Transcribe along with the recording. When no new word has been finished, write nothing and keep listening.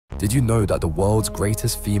Did you know that the world's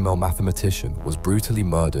greatest female mathematician was brutally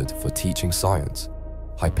murdered for teaching science?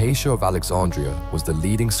 Hypatia of Alexandria was the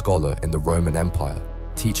leading scholar in the Roman Empire,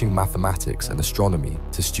 teaching mathematics and astronomy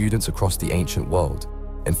to students across the ancient world.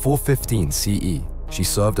 In 415 CE, she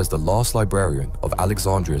served as the last librarian of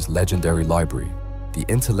Alexandria's legendary library, the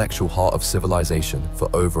intellectual heart of civilization for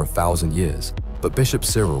over 1,000 years. But Bishop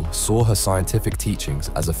Cyril saw her scientific teachings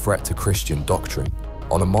as a threat to Christian doctrine.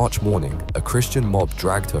 On a March morning, a Christian mob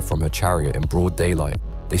dragged her from her chariot in broad daylight.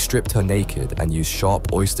 They stripped her naked and used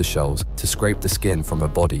sharp oyster shells to scrape the skin from her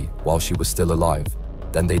body while she was still alive.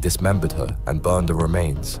 Then they dismembered her and burned the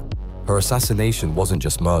remains. Her assassination wasn't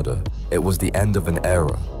just murder, it was the end of an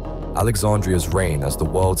era. Alexandria's reign as the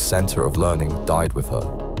world's center of learning died with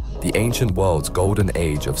her. The ancient world's golden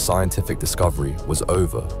age of scientific discovery was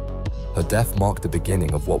over. Her death marked the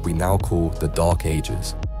beginning of what we now call the Dark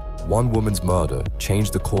Ages. One woman's murder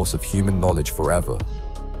changed the course of human knowledge forever.